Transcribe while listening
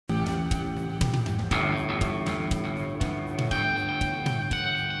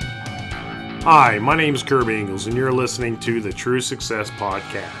Hi, my name is Kirby Ingles, and you're listening to the True Success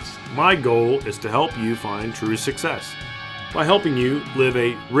Podcast. My goal is to help you find true success by helping you live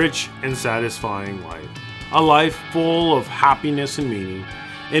a rich and satisfying life, a life full of happiness and meaning,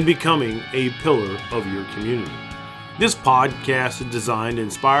 and becoming a pillar of your community. This podcast is designed to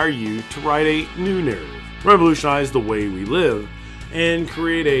inspire you to write a new narrative, revolutionize the way we live, and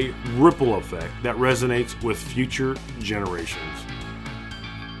create a ripple effect that resonates with future generations.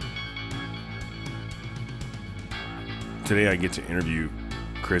 Today I get to interview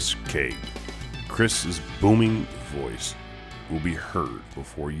Chris Cade. Chris's booming voice will be heard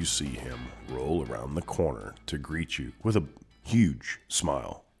before you see him roll around the corner to greet you with a huge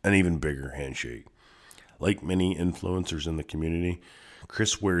smile and even bigger handshake. Like many influencers in the community,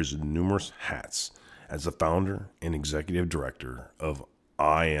 Chris wears numerous hats as the founder and executive director of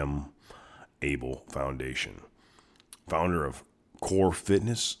I Am Able Foundation, founder of Core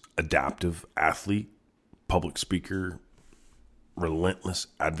Fitness, adaptive athlete, public speaker, relentless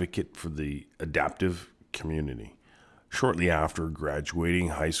advocate for the adaptive community. Shortly after graduating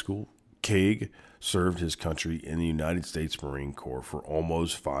high school, Cade served his country in the United States Marine Corps for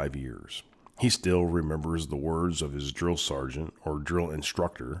almost 5 years. He still remembers the words of his drill sergeant or drill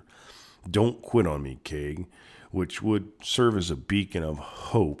instructor, "Don't quit on me, Cade," which would serve as a beacon of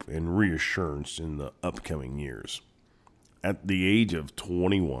hope and reassurance in the upcoming years. At the age of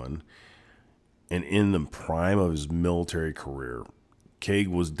 21, and in the prime of his military career, Cade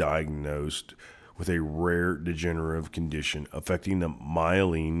was diagnosed with a rare degenerative condition affecting the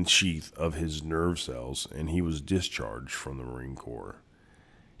myelin sheath of his nerve cells, and he was discharged from the Marine Corps.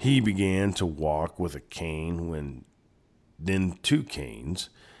 He began to walk with a cane, then 2 canes.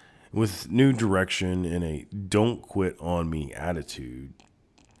 With new direction and a "don't quit on me" attitude,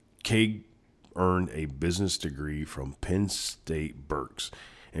 Cade earned a business degree from Penn State Berks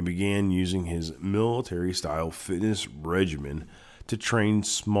and began using his military-style fitness regimen to train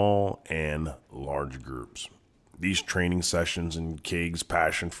small and large groups. These training sessions and Cade's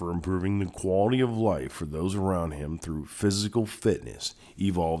passion for improving the quality of life for those around him through physical fitness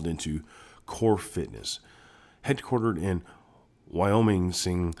evolved into Core Fitness. Headquartered in Wyoming,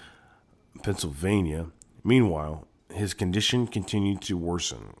 Pennsylvania. Meanwhile, his condition continued to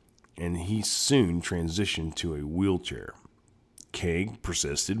worsen, and he soon transitioned to a wheelchair. Cade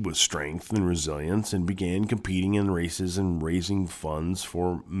persisted with strength and resilience and began competing in races and raising funds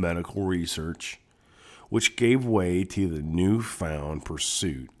for medical research, which gave way to the newfound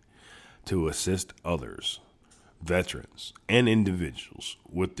pursuit to assist others, veterans, and individuals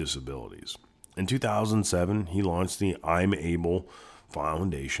with disabilities. In 2007, he launched the I'm Able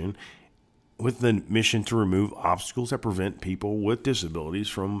Foundation with the mission to remove obstacles that prevent people with disabilities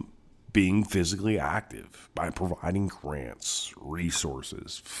from being physically active by providing grants,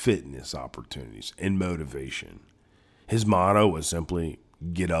 resources, fitness opportunities, and motivation. His motto was simply,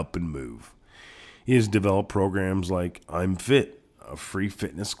 "Get up and move." He has developed programs like I'm Fit, a free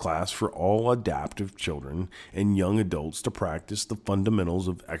fitness class for all adaptive children and young adults to practice the fundamentals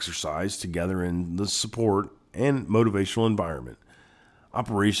of exercise together in the support and motivational environment.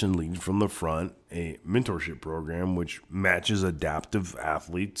 Operation Lead from the Front, a mentorship program which matches adaptive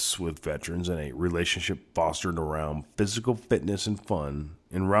athletes with veterans, and a relationship fostered around physical fitness and fun,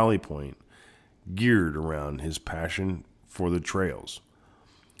 and Rally Point, geared around his passion for the trails,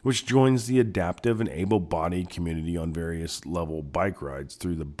 which joins the adaptive and able-bodied community on various level bike rides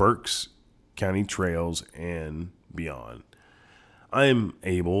through the Berks County trails and beyond. I Am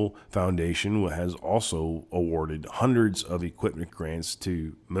Able Foundation has also awarded hundreds of equipment grants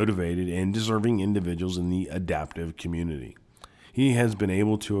to motivated and deserving individuals in the adaptive community. He has been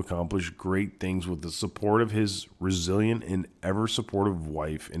able to accomplish great things with the support of his resilient and ever-supportive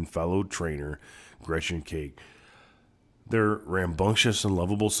wife and fellow trainer, Gretchen Cade. Their rambunctious and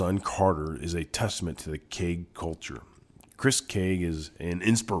lovable son, Carter, is a testament to the Cade culture. Chris Cade is an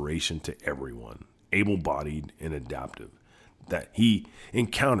inspiration to everyone, able-bodied and adaptive, that he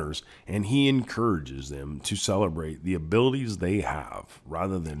encounters, and he encourages them to celebrate the abilities they have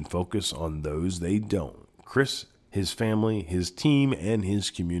rather than focus on those they don't. Chris, his family, his team, and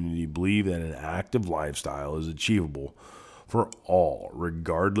his community believe that an active lifestyle is achievable for all,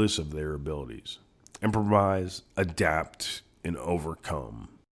 regardless of their abilities, and provides adapt and overcome.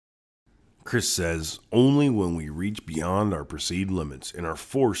 Chris says, "Only when we reach beyond our perceived limits and are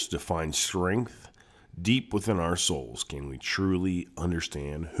forced to find strength deep within our souls can we truly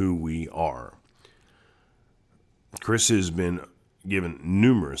understand who we are." Chris has been given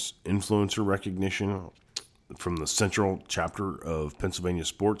numerous influencer recognition from the Central Chapter of Pennsylvania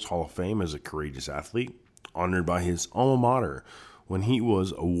Sports Hall of Fame as a courageous athlete, honored by his alma mater when he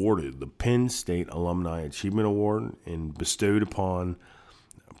was awarded the Penn State Alumni Achievement Award and bestowed upon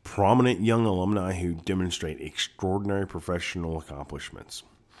prominent young alumni who demonstrate extraordinary professional accomplishments.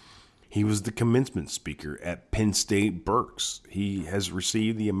 He was the commencement speaker at Penn State Berks. He has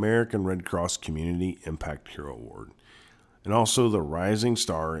received the American Red Cross Community Impact Hero Award and also the Rising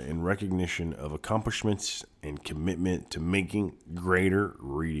Star in recognition of accomplishments and commitment to making Greater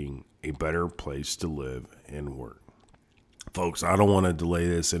Reading a better place to live and work. Folks, I don't want to delay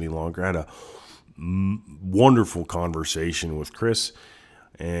this any longer. I had a wonderful conversation with Chris,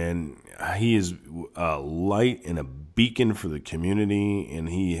 and he is a light and a beacon for the community, and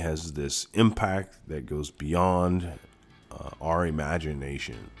he has this impact that goes beyond our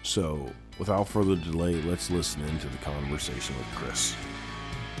imagination. So without further delay, let's listen into the conversation with Chris.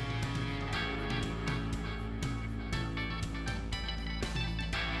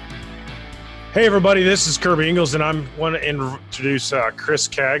 Hey everybody, this is Kirby Ingles, and I want to introduce Chris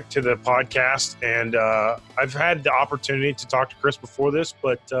Kag to the podcast. And I've had the opportunity to talk to Chris before this,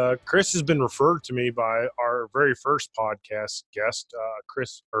 but Chris has been referred to me by our very first podcast guest,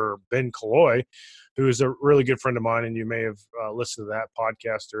 Ben Killoy, who is a really good friend of mine, and you may have listened to that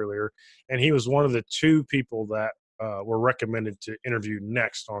podcast earlier. And he was one of the two people that were recommended to interview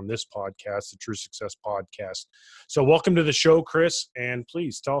next on this podcast, the True Success Podcast. So welcome to the show, Chris, and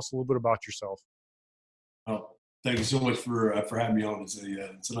please tell us a little bit about yourself. Oh, thank you so much for having me on.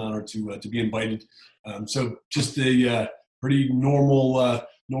 It's an honor to be invited. So just a pretty normal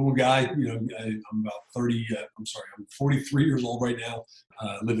guy. I'm about 43 years old right now.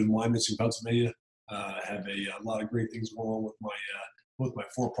 Live in Wyomissing, Pennsylvania. Have a lot of great things going on with my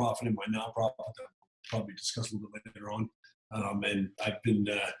for-profit and my nonprofit. Probably discuss a little bit later on. And I've been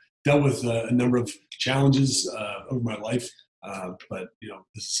dealt with a number of challenges over my life. But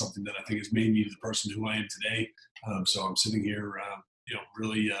this is something that I think has made me the person who I am today. So I'm sitting here,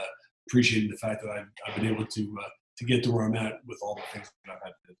 really appreciating the fact that I've been able to get to where I'm at with all the things that I've had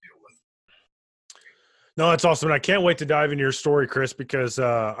to deal with. No, that's awesome. And I can't wait to dive into your story, Chris, because,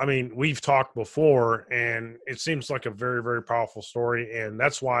 we've talked before, and it seems like a very, very powerful story. And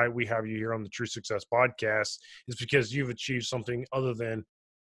that's why we have you here on the True Success Podcast, is because you've achieved something other than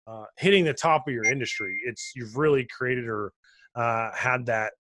hitting the top of your industry. You've really created or had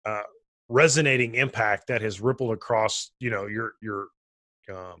that resonating impact that has rippled across, your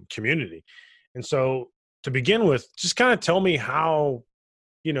community. And so to begin with, just kind of tell me how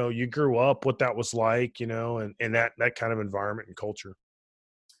you grew up, what that was like, and that kind of environment and culture.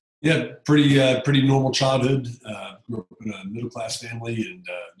 Yeah, pretty normal childhood. Grew up in a middle class family, and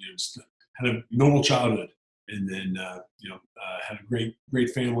just had a normal childhood. And then had a great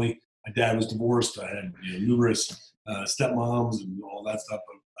family. My dad was divorced. I had numerous stepmoms and all that stuff.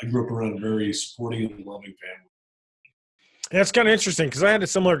 But I grew up around a very supporting and loving family. Yeah, it's kind of interesting because I had a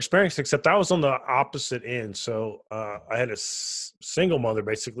similar experience, except I was on the opposite end. So I had a single mother,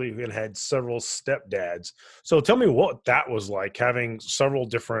 basically, who had several stepdads. So tell me what that was like, having several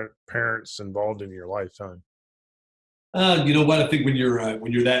different parents involved in your lifetime. You know what? I think when you're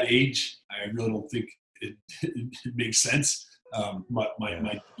that age, I really don't think it makes sense.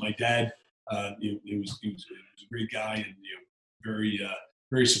 My dad, he was a great guy, and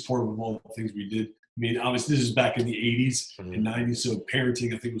very supportive of all the things we did. I mean, obviously, this is back in the 80s and 90s, so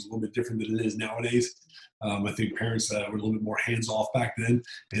parenting, I think, was a little bit different than it is nowadays. I think parents were a little bit more hands-off back then,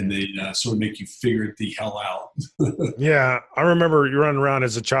 and they sort of make you figure it the hell out. Yeah, I remember you running around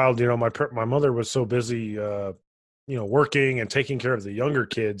as a child. My mother was so busy, working and taking care of the younger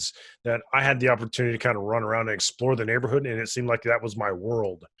kids that I had the opportunity to kind of run around and explore the neighborhood, and it seemed like that was my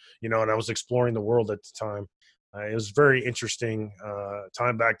world, and I was exploring the world at the time. It was a very interesting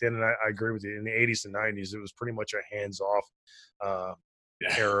time back then, and I agree with you. In the 80s and 90s, it was pretty much a hands-off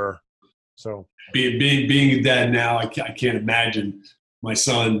era. So being a dad now, I can't imagine my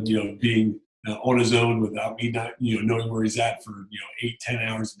son, being on his own without me not, knowing where he's at for 8-10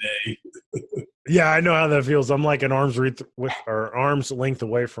 hours a day. Yeah, I know how that feels. I'm like an arm's length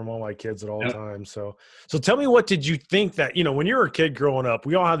away from all my kids at all times. So tell me, what did you think that, when you were a kid growing up,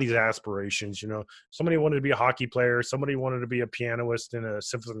 we all have these aspirations, somebody wanted to be a hockey player, somebody wanted to be a pianist in a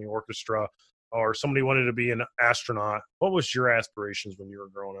symphony orchestra, or somebody wanted to be an astronaut. What was your aspirations when you were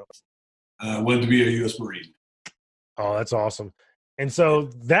growing up? I wanted to be a U.S. Marine. Oh, that's awesome. And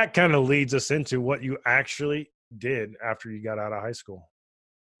so that kind of leads us into what you actually did after you got out of high school.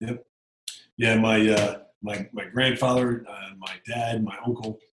 Yep. Yeah, my grandfather, my dad, my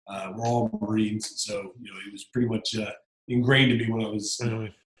uncle were all Marines, so it was pretty much ingrained in me when I was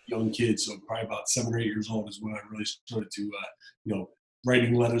a young kid. So probably about 7 or 8 years old is when I really started to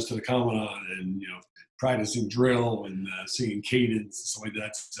writing letters to the commandant and practicing drill and singing cadence and stuff like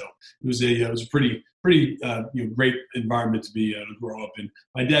that. So it was a pretty great environment to be to grow up in.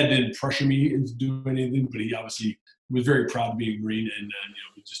 My dad didn't pressure me into doing anything, but he obviously was very proud to be a Marine and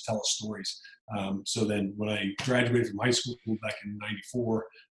would just tell us stories. So then when I graduated from high school back in '94,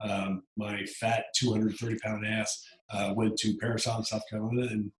 my fat 230-pound ass went to Parris Island, South Carolina,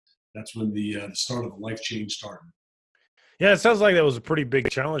 and that's when the start of the life change started. Yeah, it sounds like that was a pretty big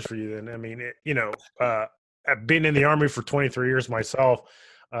challenge for you then. I mean, I've been in the Army for 23 years myself.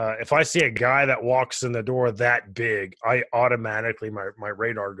 If I see a guy that walks in the door that big, I automatically, my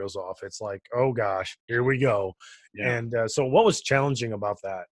radar goes off. It's like, oh gosh, here we go. Yeah. And so what was challenging about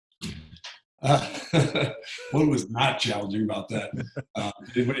that? What was not challenging about that?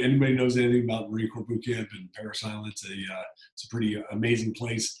 Anybody knows anything about Marine Corps boot camp in Parris Island? It's a pretty amazing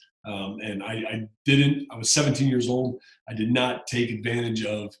place. And I was 17 years old. I did not take advantage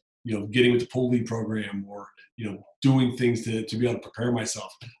of, getting with the pool lead program or, doing things to be able to prepare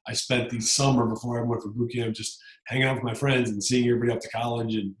myself. I spent the summer before I went for boot camp just hanging out with my friends and seeing everybody up to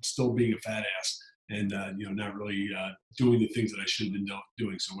college and still being a fat ass and, not really doing the things that I should have been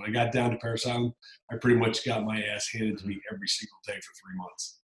doing. So when I got down to Parris Island, I pretty much got my ass handed to me every single day for 3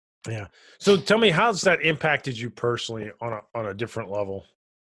 months. Yeah. So tell me, how's that impacted you personally on a different level?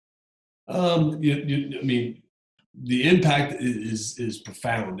 I mean, the impact is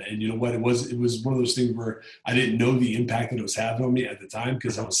profound, and you know what? It was one of those things where I didn't know the impact that it was having on me at the time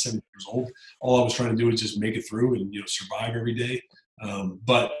because I was 7 years old. All I was trying to do was just make it through and survive every day.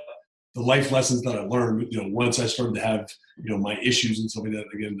 But the life lessons that I learned, once I started to have my issues and stuff like that,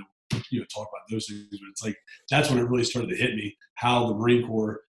 again, talk about those things. But it's like that's when it really started to hit me how the Marine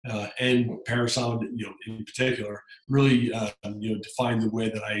Corps and Parris Island, in particular, really, define the way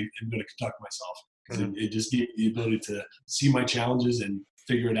that I am going to conduct myself. Because it just gave me the ability to see my challenges and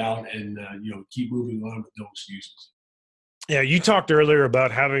figure it out, and keep moving on with no excuses. Yeah, you talked earlier about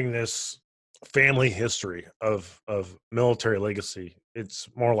having this family history of military legacy. It's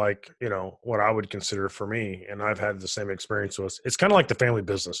more like, what I would consider for me, and I've had the same experience with. It's kind of like the family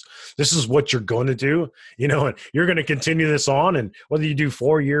business. This is what you're going to do, and you're going to continue this on, and whether you do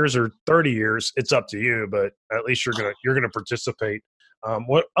 4 years or 30 years, it's up to you, but at least you're going to participate.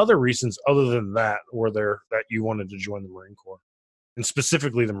 What other reasons other than that were there that you wanted to join the Marine Corps, and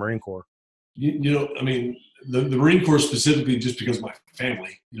specifically the Marine Corps? I mean, the Marine Corps specifically, just because of my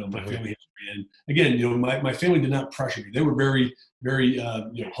family, my family history. And again, my family did not pressure me. They were very, very,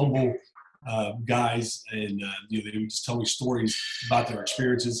 humble guys. And, they would just tell me stories about their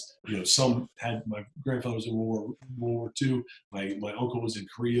experiences. Some had, my grandfather was in World War II. My uncle was in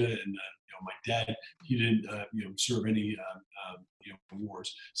Korea, and, my dad, he didn't, serve any,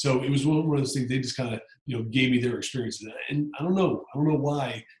 wars. So it was one of those things. They just kind of, gave me their experiences, and I don't know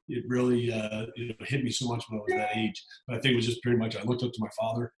why it really, hit me so much when I was that age. But I think it was just pretty much I looked up to my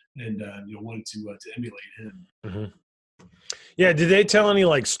father and, wanted to emulate him. Mm-hmm. Yeah. Did they tell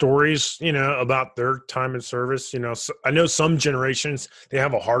any stories, about their time in service? So I know some generations, they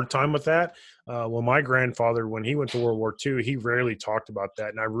have a hard time with that. Well, my grandfather, when he went to World War II, he rarely talked about that.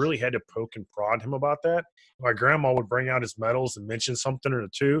 And I really had to poke and prod him about that. My grandma would bring out his medals and mention something or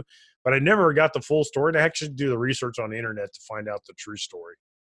two, but I never got the full story. To actually do the research on the internet to find out the true story.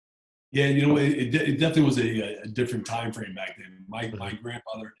 Yeah. It definitely was a different time frame back then. My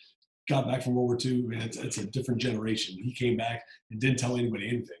grandfather got back from World War II, and it's a different generation. He came back and didn't tell anybody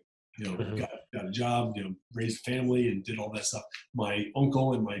anything. Got a job, raised a family, and did all that stuff. My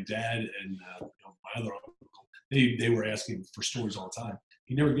uncle and my dad and my other uncle, they were asking for stories all the time.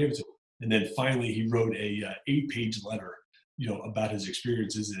 He never gave it to them. And then finally, he wrote a 8-page letter, about his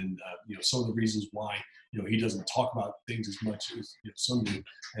experiences and some of the reasons why he doesn't talk about things as much as some do.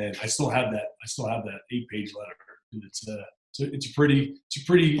 And I still have that 8-page letter, and it's a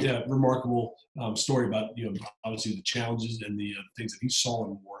pretty remarkable story about obviously the challenges and the things that he saw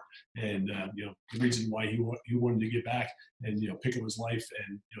in war, and the reason why he wanted to get back and pick up his life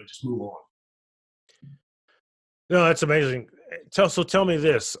and just move on. No, that's amazing. So tell me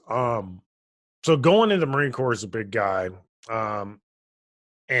this. So going into the Marine Corps as a big guy,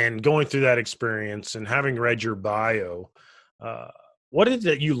 and going through that experience and having read your bio, what did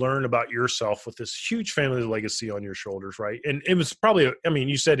that you learn about yourself with this huge family legacy on your shoulders, right? And it was probably,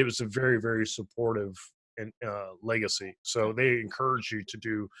 you said it was a very, very supportive and legacy. So they encouraged you to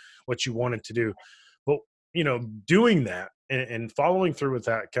do what you wanted to do. But, doing that and following through with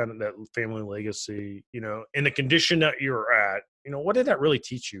that kind of that family legacy, in the condition that you're at, what did that really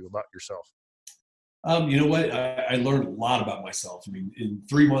teach you about yourself? You know what? I learned a lot about myself. I mean, in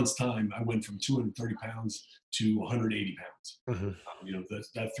 3 months' time, I went from 230 pounds to 180 pounds. Mm-hmm.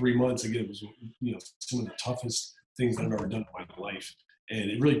 That 3 months, again, was, some of the toughest things that I've ever done in my life.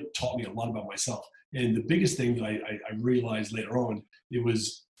 And it really taught me a lot about myself. And the biggest thing that I realized later on, it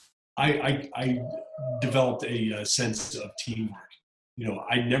was I developed a sense of teamwork.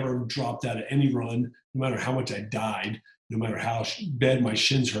 I never dropped out of any run, no matter how much I died, no matter how bad my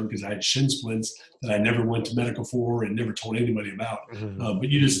shins hurt, because I had shin splints that I never went to medical for and never told anybody about. Mm-hmm. But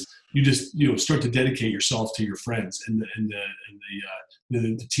you just start to dedicate yourself to your friends and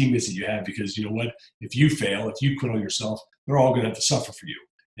the teammates that you have, because you know what, if you fail, if you quit on yourself, they're all going to have to suffer for you.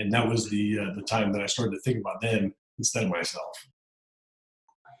 And that was the time that I started to think about them instead of myself.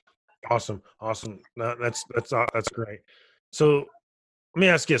 Awesome. That's great. So let me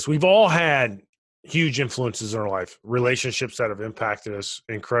ask you this: we've all had huge influences in our life, relationships that have impacted us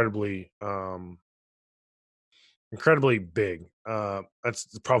incredibly big.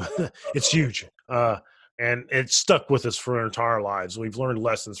 That's probably it's huge. And it's stuck with us for our entire lives. We've learned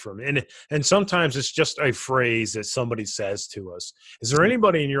lessons from it. And sometimes it's just a phrase that somebody says to us. Is there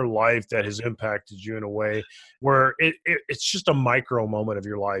anybody in your life that has impacted you in a way where it's just a micro moment of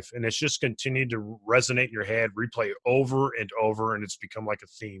your life and it's just continued to resonate in your head, replay it over and over, and it's become like a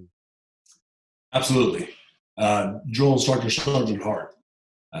theme? Absolutely. Drill instructor Sergeant Hart.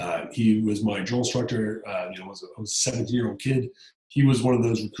 He was my drill instructor. I was a 17-year-old kid. He was one of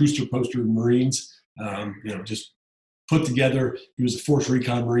those recruiter poster Marines, just put together. He was a Force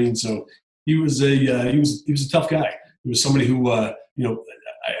Recon Marine, so he was a tough guy. He was somebody who I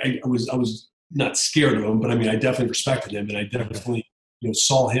was not scared of him, but I mean I definitely respected him, and I definitely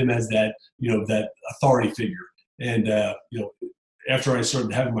saw him as that that authority figure. And after I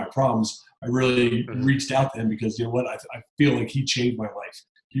started having my problems, I really reached out to him because I feel like he changed my life.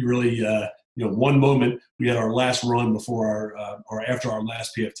 He really one moment we had our last run before or after our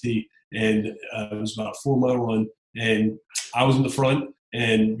last PFT, and it was about a 4-mile run, and I was in the front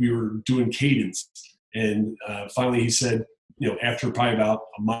and we were doing cadence, and finally he said, after probably about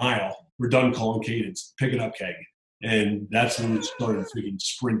a mile, we're done calling cadence, pick it up, Keg. And that's when we started freaking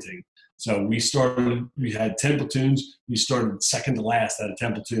sprinting. So we had 10 platoons. We started second to last out of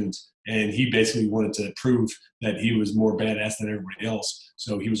 10 platoons. And he basically wanted to prove that he was more badass than everybody else.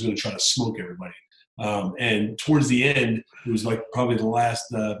 So he was going to try to smoke everybody. And towards the end, it was like probably the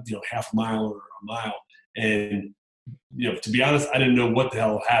last, half a mile or a mile. And, to be honest, I didn't know what the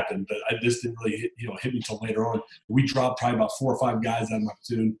hell happened, but this didn't really hit me till later on. We dropped probably about 4 or 5 guys out of my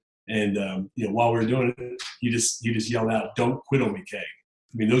platoon. And, while we were doing it, he just yelled out, "Don't quit on me, Keg."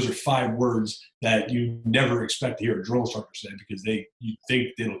 I mean, those are 5 words that you never expect to hear a drill instructor say, because you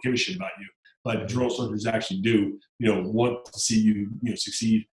think they don't give a shit about you. But drill instructors actually do, want to see you,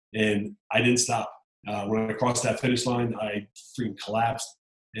 succeed. And I didn't stop. When I crossed that finish line, I freaking collapsed.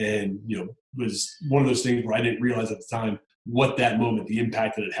 And, it was one of those things where I didn't realize at the time what that moment, the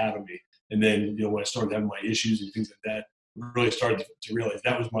impact that it had on me. And then, when I started having my issues and things like that, I really started to realize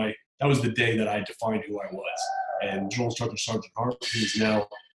that was the day that I defined who I was. And drill instructor Sergeant Hart, who is now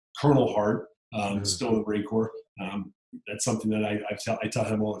Colonel Hart, still in the Marine Corps. That's something that I tell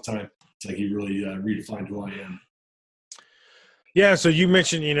him all the time. It's like he really redefined who I am. Yeah, so you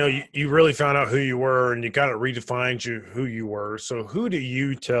mentioned, you really found out who you were and you kind of redefined who you were. So who do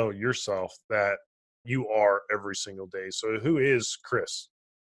you tell yourself that you are every single day? So who is Chris?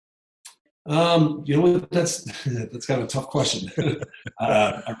 That's kind of a tough question.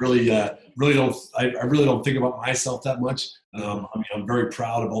 I really don't think about myself that much. I'm very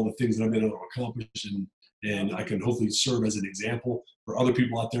proud of all the things that I've been able to accomplish, and I can hopefully serve as an example for other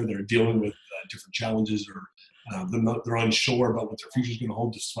people out there that are dealing with different challenges, or they're unsure about what their future is going to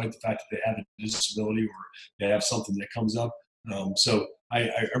hold, despite the fact that they have a disability or they have something that comes up. So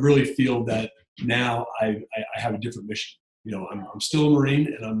I really feel that now I have a different mission. I'm still a Marine,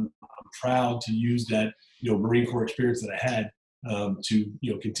 and I'm proud to use that, Marine Corps experience that I had to,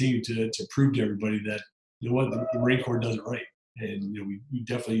 continue to prove to everybody that, the Marine Corps does it right. And, we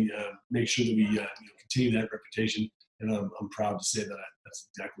definitely make sure that we continue that reputation. And I'm proud to say that that's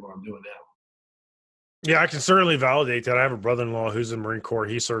exactly what I'm doing now. Yeah, I can certainly validate that. I have a brother-in-law who's in the Marine Corps.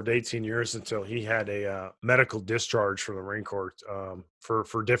 He served 18 years until he had a medical discharge from the Marine Corps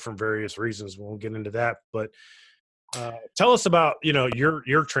for different various reasons. We won't get into that, but tell us about,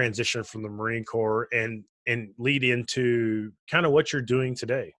 your transition from the Marine Corps and lead into kind of what you're doing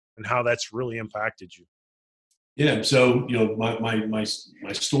today and how that's really impacted you. Yeah. So, my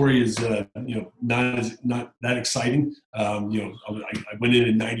story is, not that exciting. I went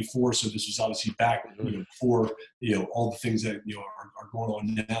in '94. So this was obviously back, before, all the things that, our going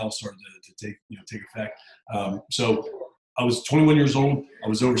on now started to take effect. So I was 21 years old. I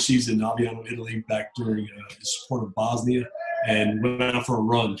was overseas in Aviano, Italy, back during the support of Bosnia, and went out for a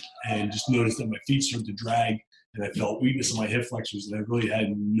run and just noticed that my feet started to drag, and I felt weakness in my hip flexors, and I really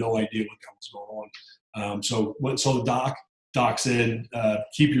had no idea what was going on. So went and saw the doc. Doc said,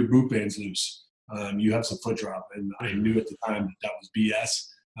 keep your boot bands loose. You have some foot drop. And I knew at the time that was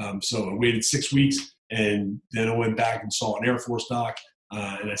BS. So I waited 6 weeks, and then I went back and saw an Air Force doc.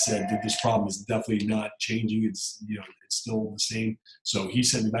 And I said, this problem is definitely not changing. It's still the same. So he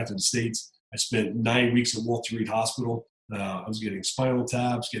sent me back to the States. I spent 9 weeks at Walter Reed Hospital. I was getting spinal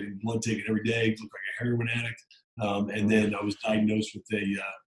taps, getting blood taken every day, looked like a heroin addict. And then I was diagnosed with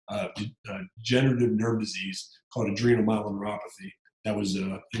a degenerative nerve disease called adrenal myeloneuropathy. That was,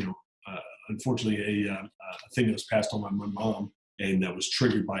 unfortunately, a thing that was passed on by my mom, and that was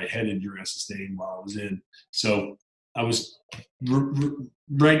triggered by a head injury I sustained while I was in. So I was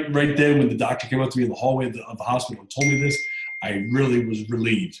right then when the doctor came up to me in the hallway of the hospital and told me this, I really was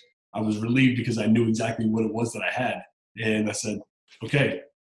relieved. I was relieved because I knew exactly what it was that I had. And I said, okay,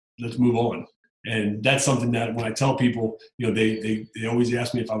 let's move on. And that's something that when I tell people, they always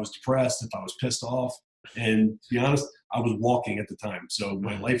ask me if I was depressed, if I was pissed off. And to be honest, I was walking at the time. So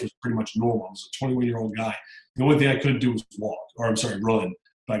my life was pretty much normal. I was a 21-year-old guy. The only thing I couldn't do was run.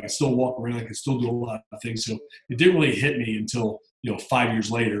 But I could still walk around. I could still do a lot of things. So it didn't really hit me until, 5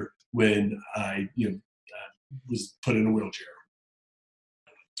 years later when I, was put in a wheelchair.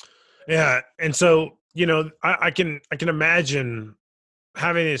 Yeah. And so, I can imagine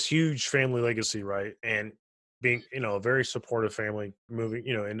having this huge family legacy, right? And being, a very supportive family, moving,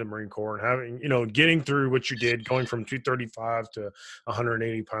 into Marine Corps and having, getting through what you did, going from 235 to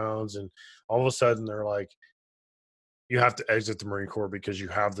 180 pounds. And all of a sudden they're like, you have to exit the Marine Corps because you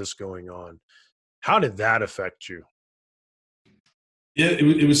have this going on. How did that affect you? Yeah,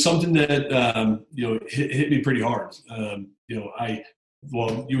 it was something that, hit me pretty hard. You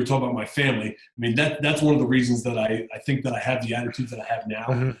were talking about my family. I mean, that's one of the reasons that I think that I have the attitude that I have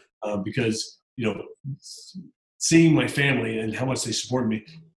now, because, seeing my family and how much they supported me,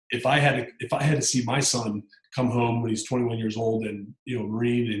 if I had to see my son come home when he's 21 years old and,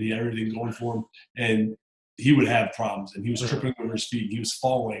 Marine, and he had everything going for him, and he would have problems, and he was tripping over his feet, and he was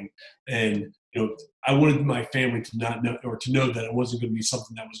falling, and I wanted my family to not know, or to know that it wasn't going to be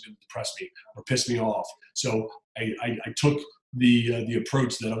something that was going to depress me or piss me off. So I took the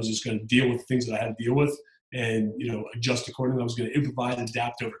approach that I was just going to deal with the things that I had to deal with, and adjust accordingly. I was going to improvise,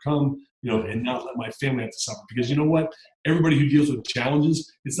 adapt, overcome, and not let my family have to suffer. Because you know what? Everybody who deals with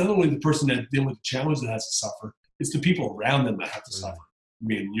challenges, it's not only the person that's dealing with the challenge that has to suffer, it's the people around them that have to suffer. I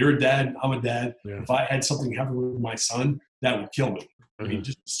mean, you're a dad, I'm a dad. Yeah. If I had something happen with my son, that would kill me. I mean,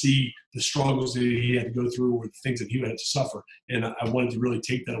 just to see the struggles that he had to go through or the things that he had to suffer. And I wanted to really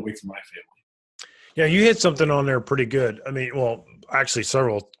take that away from my family. Yeah, you hit something on there pretty good. I mean, well, actually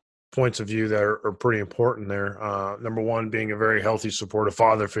several points of view that are pretty important there. Number one, being a very healthy, supportive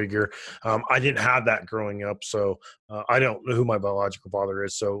father figure. I didn't have that growing up, so I don't know who my biological father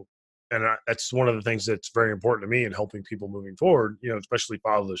is. So, and that's one of the things that's very important to me in helping people moving forward, especially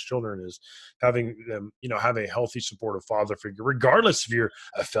fatherless children, is having them, have a healthy, supportive father figure, regardless if you're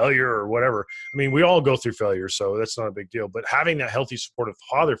a failure or whatever. I mean, we all go through failure, so that's not a big deal. But having that healthy, supportive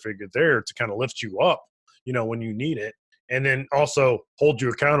father figure there to kind of lift you up, when you need it, and then also hold you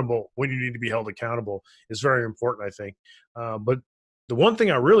accountable when you need to be held accountable is very important, I think. But the one thing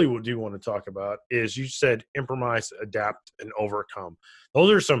I really do want to talk about is you said improvise, adapt, and overcome.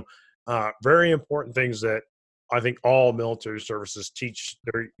 Those are some very important things that I think all military services teach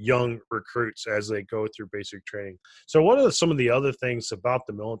their young recruits as they go through basic training. So what are some of the other things about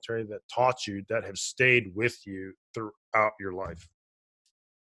the military that taught you that have stayed with you throughout your life?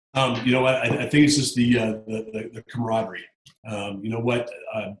 I think it's just the camaraderie.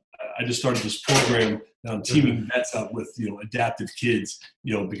 I just started this program, teaming vets up with, adaptive kids,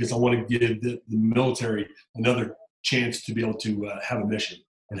 because I want to give the military another chance to be able to have a mission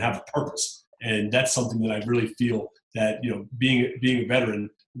and have a purpose. And that's something that I really feel that, being a veteran,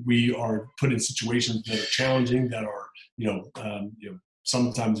 we are put in situations that are challenging, that are,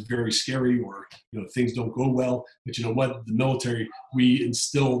 sometimes very scary, or, things don't go well. But you know what? The military, we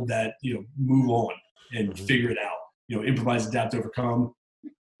instill that, move on and figure it out. Improvise, adapt, overcome.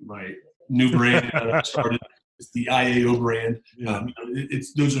 My new brand that I started is the IAO brand. Yeah.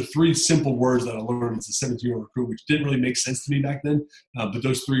 Those are three simple words that I learned as a 17-year-old recruit, which didn't really make sense to me back then. But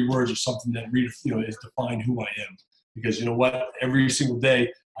those three words are something that really, is define who I am. Because you know what? Every single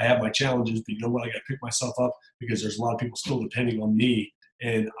day I have my challenges, but you know what? I got to pick myself up, because there's a lot of people still depending on me,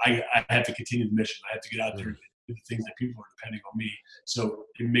 and I have to continue the mission. I have to get out there do the things that people are depending on me. So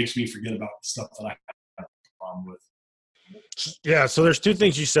it makes me forget about the stuff that I have a problem with. Yeah, so there's two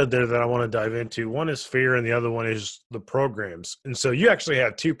things you said there that I want to dive into. One is fear, and the other one is the programs. And so you actually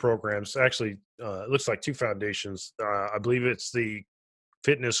have two programs. Actually, it looks like two foundations. I believe it's the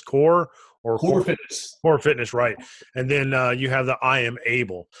Fitness Core or Core Fitness. Core Fitness, right? And then you have the I Am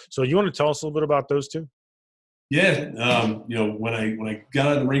Able. So you want to tell us a little bit about those two? Yeah, when I got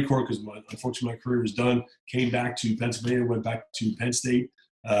out of the Marine Corps, because unfortunately my career was done, came back to Pennsylvania, went back to Penn State,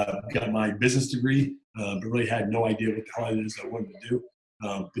 got my business degree, but really had no idea what the hell it is I wanted to do.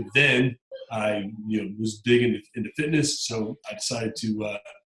 But then I was big into fitness, so I decided to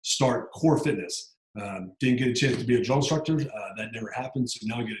start Core Fitness. Didn't get a chance to be a drill instructor. That never happened, so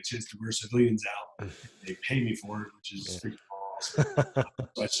now I get a chance to wear civilians out. They pay me for it, which is freaking awesome.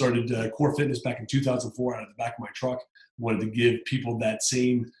 So I started Core Fitness back in 2004 out of the back of my truck. Wanted to give people that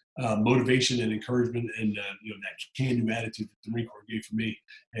same motivation and encouragement and that can-do attitude that the Marine Corps gave for me.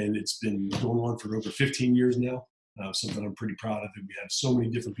 And it's been going on for over 15 years now. Something I'm pretty proud of. That we have so many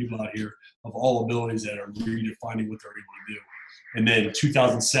different people out here of all abilities that are redefining what they're able to do. And then in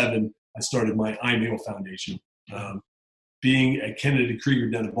 2007, I started my I Am Able Foundation. Being at Kennedy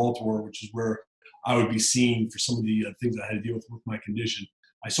Krieger down in Baltimore, which is where I would be seen for some of the things I had to deal with my condition,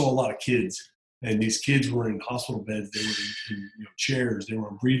 I saw a lot of kids. And these kids were in hospital beds. They were in chairs. They were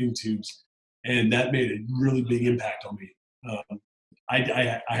on breathing tubes. And that made a really big impact on me.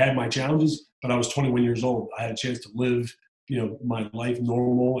 I had my challenges, but I was 21 years old. I had a chance to live, my life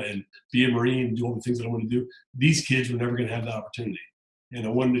normal and be a Marine and do all the things that I want to do. These kids were never going to have that opportunity. And I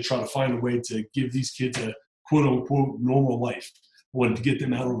wanted to try to find a way to give these kids a quote unquote normal life. I wanted to get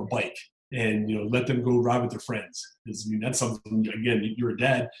them out on a bike and, let them go ride with their friends. Because, that's something, again, you're a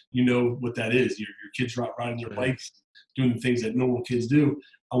dad, you know what that is. Your kids are out riding their bikes, doing the things that normal kids do.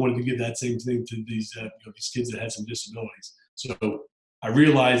 I wanted to give that same thing to these kids that had some disabilities. So I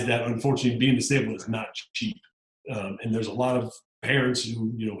realized that, unfortunately, being disabled is not cheap. And there's a lot of parents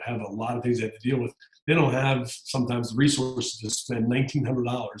who, have a lot of things they have to deal with. They don't have sometimes the resources to spend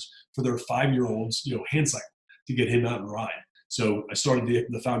 $1,900 for their 5-year-old's, hand cycle to get him out and ride. So I started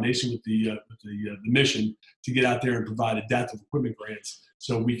the foundation with the mission to get out there and provide adaptive equipment grants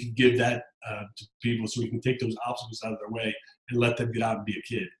so we could give that to people so we can take those obstacles out of their way and let them get out and be a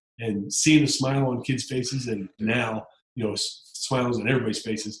kid. And seeing the smile on kids' faces and now, smiles on everybody's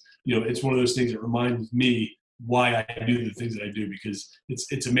faces, it's one of those things that reminds me why I do the things that I do, because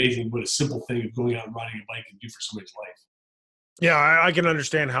it's amazing what a simple thing of going out and riding a bike can do for somebody's life. Yeah, I can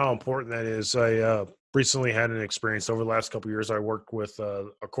understand how important that is. I recently had an experience over the last couple of years. I worked with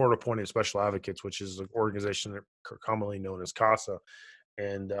a court-appointed special advocates, which is an organization that commonly known as CASA.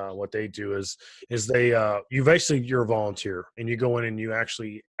 And what they do is they you're a volunteer and you go in and you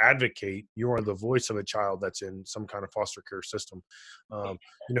actually advocate. You are the voice of a child that's in some kind of foster care system.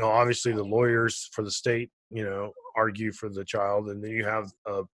 Obviously the lawyers for the state, argue for the child, and then you have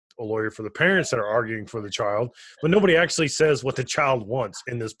a lawyer for the parents that are arguing for the child, but nobody actually says what the child wants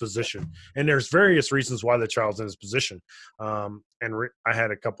in this position. And there's various reasons why the child's in this position. I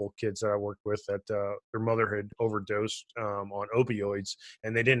had a couple of kids that I worked with that their mother had overdosed on opioids,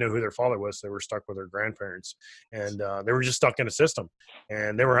 and they didn't know who their father was. So they were stuck with their grandparents, and they were just stuck in a system,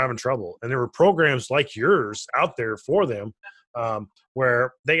 and they were having trouble. And there were programs like yours out there for them,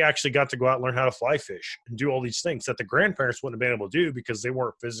 where they actually got to go out and learn how to fly fish and do all these things that the grandparents wouldn't have been able to do because they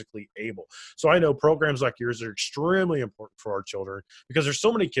weren't physically able. So I know programs like yours are extremely important for our children because there's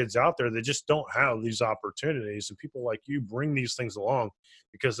so many kids out there that just don't have these opportunities, and people like you bring these things along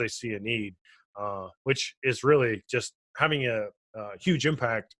because they see a need, which is really just having a huge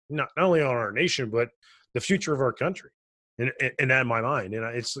impact, not only on our nation, but the future of our country. And that in my mind, and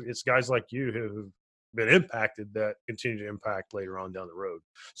it's guys like you who've been impacted that continue to impact later on down the road.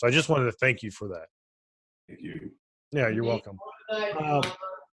 So I just wanted to thank you for that. Thank you. Yeah, you're welcome.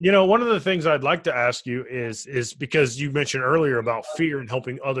 One of the things I'd like to ask you is because you mentioned earlier about fear and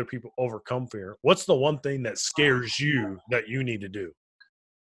helping other people overcome fear. What's the one thing that scares you that you need to do?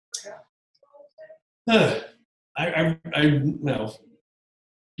 I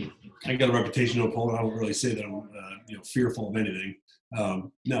got a reputation to uphold. I don't really say that I'm fearful of anything.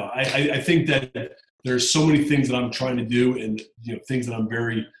 I think that there's so many things that I'm trying to do, and things that I'm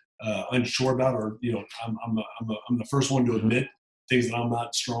very unsure about, or I'm the first one to admit things that I'm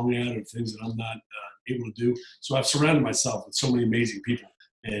not strong at, or things that I'm not able to do. So I've surrounded myself with so many amazing people,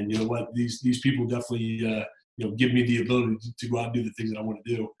 and you know what, these people definitely give me the ability to go out and do the things that I want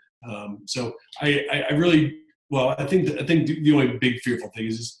to do. So I really, I think the only big fearful thing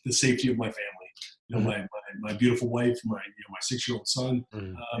is just the safety of my family. My beautiful wife, my 6-year-old son.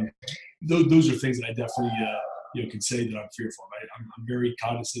 Those are things that I definitely can say that I'm fearful. I'm very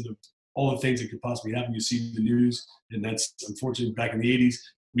cognizant of all the things that could possibly happen. You see the news, and that's unfortunately back in the '80s.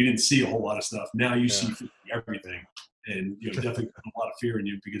 We didn't see a whole lot of stuff. Now you see everything, and definitely put a lot of fear in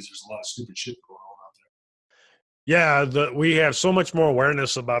you because there's a lot of stupid shit going on out there. Yeah, we have so much more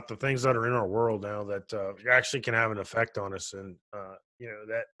awareness about the things that are in our world now that actually can have an effect on us, and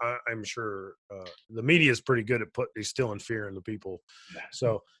that I'm sure the media is pretty good at instilling fear in the people. Yeah.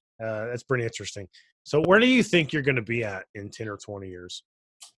 So that's pretty interesting. So where do you think you're going to be at in 10 or 20 years?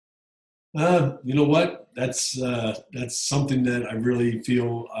 You know what? That's something that I really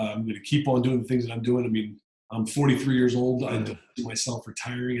feel I'm going to keep on doing the things that I'm doing. I mean, I'm 43 years old. I don't see myself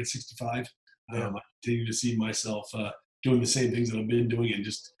retiring at 65. I continue to see myself doing the same things that I've been doing and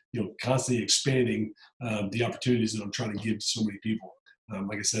just constantly expanding the opportunities that I'm trying to give to so many people.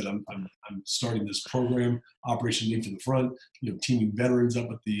 Like I said, I'm starting this program, Operation Lead from the Front. Teaming veterans up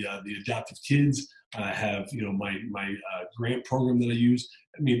with the adoptive kids. I have my grant program that I use.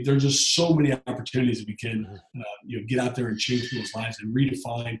 I mean, there's just so many opportunities that we can get out there and change people's lives and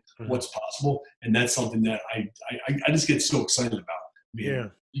redefine what's possible. And that's something that I just get so excited about. I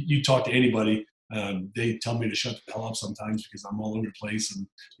mean, you talk to anybody, they tell me to shut the hell up sometimes because I'm all over the place, and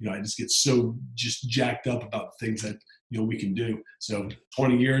I just get so just jacked up about things that we can do. So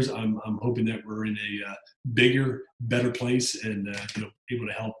 20 years, I'm hoping that we're in a bigger, better place, and able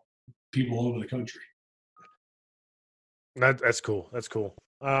to help people all over the country. That's cool. That's cool.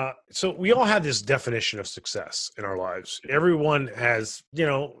 So we all have this definition of success in our lives. Everyone has,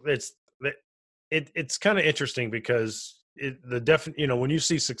 it's kind of interesting because when you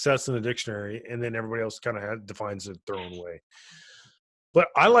see success in the dictionary, and then everybody else kind of defines it their own way. But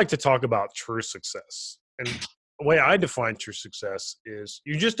I like to talk about true success, and the way I define true success is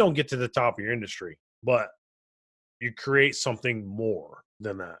you just don't get to the top of your industry, but you create something more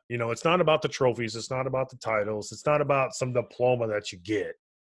than that. It's not about the trophies. It's not about the titles. It's not about some diploma that you get.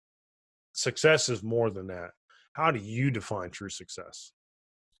 Success is more than that. How do you define true success?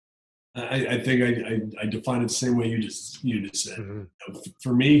 I think I define it the same way you just said. Mm-hmm.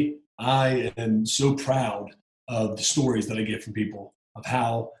 For me, I am so proud of the stories that I get from people of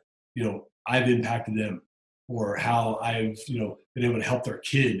how I've impacted them, or how I've been able to help their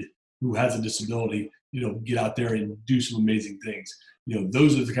kid who has a disability get out there and do some amazing things.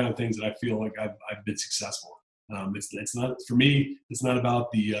 Those are the kind of things that I feel like I've been successful. It's not, for me, it's not about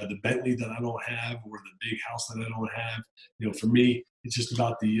the Bentley that I don't have or the big house that I don't have. For me, it's just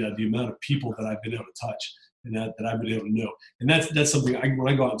about the amount of people that I've been able to touch and that I've been able to know. And that's something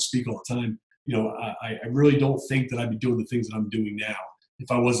when I go out and speak all the time, I really don't think that I'd be doing the things that I'm doing now if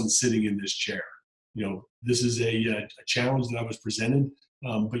I wasn't sitting in this chair. This is a challenge that I was presented,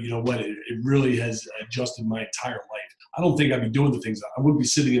 but you know what? It really has adjusted my entire life. I don't think I'd be doing the things. I wouldn't be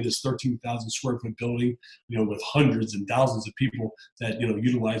sitting in this 13,000 square foot building, with hundreds and thousands of people that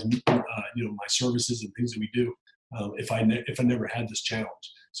utilize my services and things that we do. If I never had this challenge.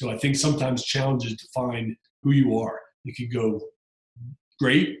 So I think sometimes challenges define who you are. It could go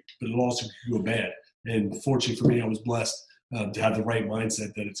great, but it also could go bad. And fortunately for me, I was blessed to have the right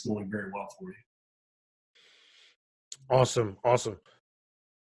mindset that it's going very well for you. Awesome.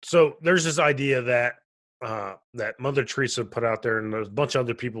 So there's this idea that Mother Teresa put out there, and there's a bunch of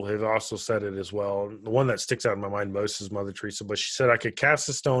other people have also said it as well. The one that sticks out in my mind most is Mother Teresa, but she said, I could cast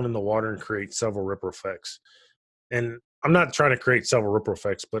a stone in the water and create several ripple effects. And I'm not trying to create several ripple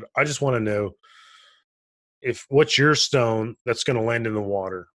effects, but I just want to know what's your stone that's going to land in the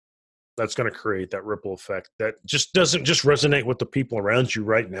water that's going to create that ripple effect that just doesn't just resonate with the people around you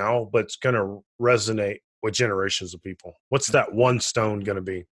right now, but it's going to resonate with generations of people. What's that one stone going to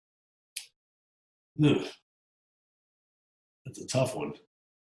be? That's a tough one.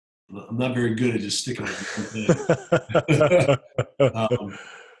 I'm not very good at just sticking with it.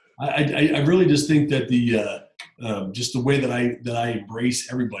 I really just think that just the way that I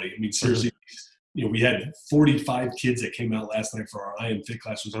embrace everybody. I mean, seriously, we had 45 kids that came out last night for our I Am Fit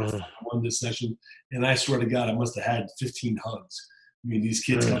class. Was our one this session, and I swear to God, I must have had 15 hugs. I mean, these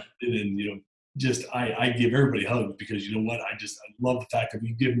kids come in and just I give everybody hugs because you know what? I love the fact that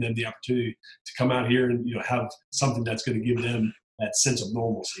we've given them the opportunity to come out here and have something that's going to give them that sense of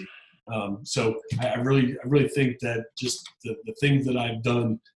normalcy. So I really think that just the things that I've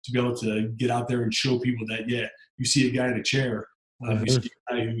done to be able to get out there and show people that, you see a guy in a chair, you see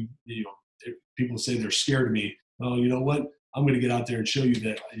a guy who, people say they're scared of me. Well, you know what? I'm going to get out there and show you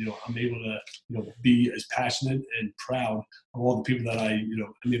that, I'm able to, be as passionate and proud of all the people that I'm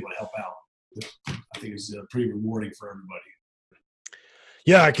able to help out. I think it's pretty rewarding for everybody.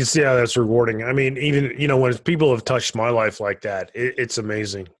 Yeah, I can see how that's rewarding. I mean, even, when people have touched my life like that, it's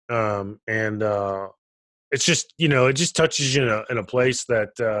amazing. And it's just, it just touches you in a place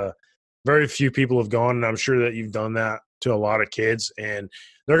that very few people have gone. And I'm sure that you've done that to a lot of kids, and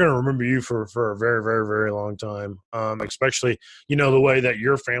they're going to remember you for a very, very, very long time. Especially, the way that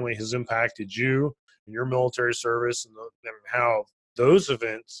your family has impacted you and your military service, and how those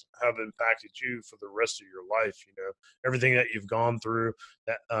events have impacted you for the rest of your life. Everything that you've gone through.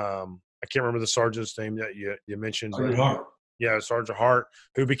 That I can't remember the sergeant's name that you mentioned. Sergeant Hart. Yeah, Sergeant Hart,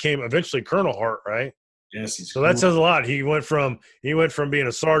 who became eventually Colonel Hart, right? Yes. So that says a lot. He went from being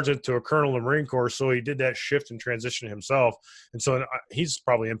a sergeant to a colonel in the Marine Corps. So he did that shift and transition himself. And so he's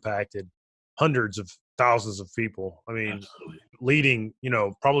probably impacted hundreds of thousands of people. I mean, absolutely. Leading,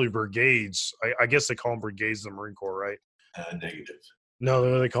 probably brigades. I guess they call them brigades in the Marine Corps, right? Negative. No, what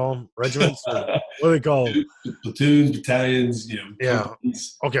do they call them? Regiments? What do they call them? Platoons, battalions, Yeah.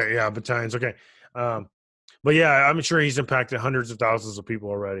 companies. Okay. Yeah. Battalions. Okay. But yeah, I'm sure he's impacted hundreds of thousands of people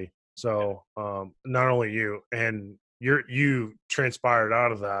already. So not only you, and you transpired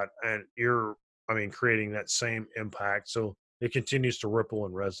out of that, and you're, creating that same impact. So it continues to ripple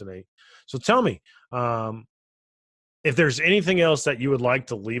and resonate. So tell me, if there's anything else that you would like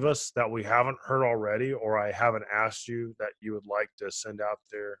to leave us that we haven't heard already, or I haven't asked you, that you would like to send out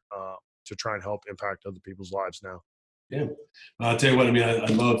there to try and help impact other people's lives now. Yeah, I'll tell you what. I'd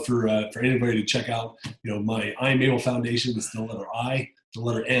love for anybody to check out, my I Am Able Foundation. It's the letter I, the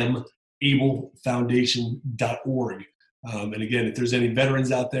letter M, ablefoundation.org. And again, if there's any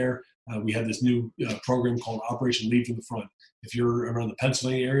veterans out there, we have this new program called Operation Lead from the Front. If you're around the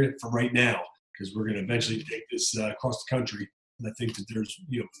Pennsylvania area, for right now, because we're going to eventually take this across the country, and I think that there's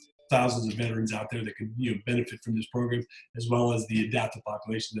thousands of veterans out there that could benefit from this program, as well as the adaptive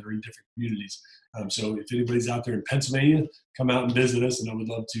population that are in different communities. So if anybody's out there in Pennsylvania, come out and visit us, and I would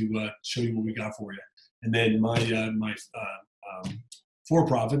love to show you what we got for you. And then my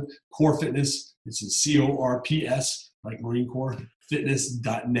for-profit, Core Fitness, it's a CORPS, like Marine Corps,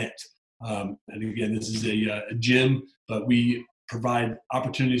 fitness.net. And again, this is a gym, but we provide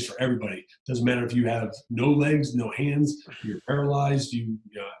opportunities for everybody. Doesn't matter if you have no legs, no hands, you're paralyzed, you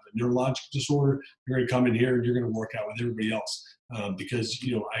have a neurological disorder, you're going to come in here and you're going to work out with everybody else. Because,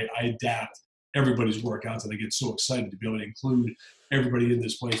 I adapt everybody's workouts, and I get so excited to be able to include everybody in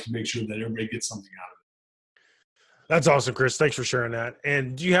this place to make sure that everybody gets something out of it. That's awesome, Chris. Thanks for sharing that.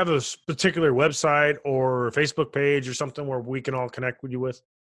 And do you have a particular website or Facebook page or something where we can all connect with you with?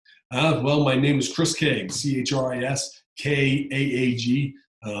 Well, my name is Chris Kaag, ChrisKaag.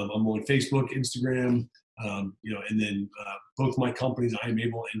 I'm on Facebook, Instagram, and then both my companies, I Am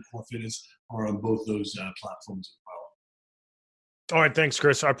Able and Core Fitness, are on both those platforms as well. All right. Thanks,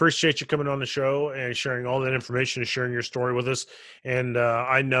 Chris. I appreciate you coming on the show and sharing all that information and sharing your story with us. And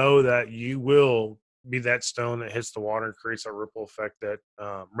I know that you will be that stone that hits the water and creates a ripple effect that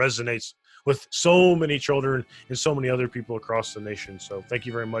resonates with so many children and so many other people across the nation. So thank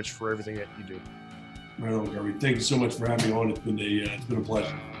you very much for everything that you do. Right on, Gary. Thank you so much for having me on. It's been a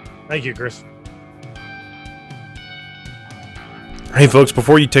pleasure. Thank you, Chris. Hey, folks,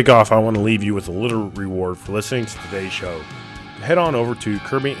 before you take off, I want to leave you with a little reward for listening to today's show. Head on over to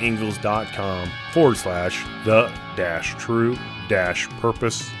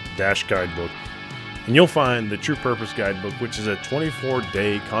KirbyIngalls.com/the-true-purpose-guidebook. And you'll find the True Purpose Guidebook, which is a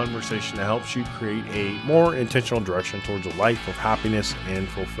 24-day conversation that helps you create a more intentional direction towards a life of happiness and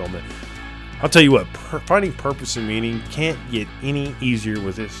fulfillment. I'll tell you what, finding purpose and meaning can't get any easier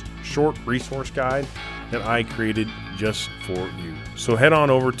with this short resource guide that I created just for you. So head on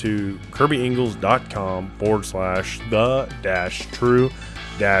over to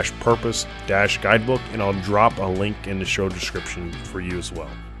KirbyIngalls.com/the-true-purpose-guidebook, and I'll drop a link in the show description for you as well.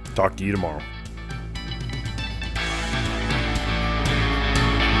 Talk to you tomorrow.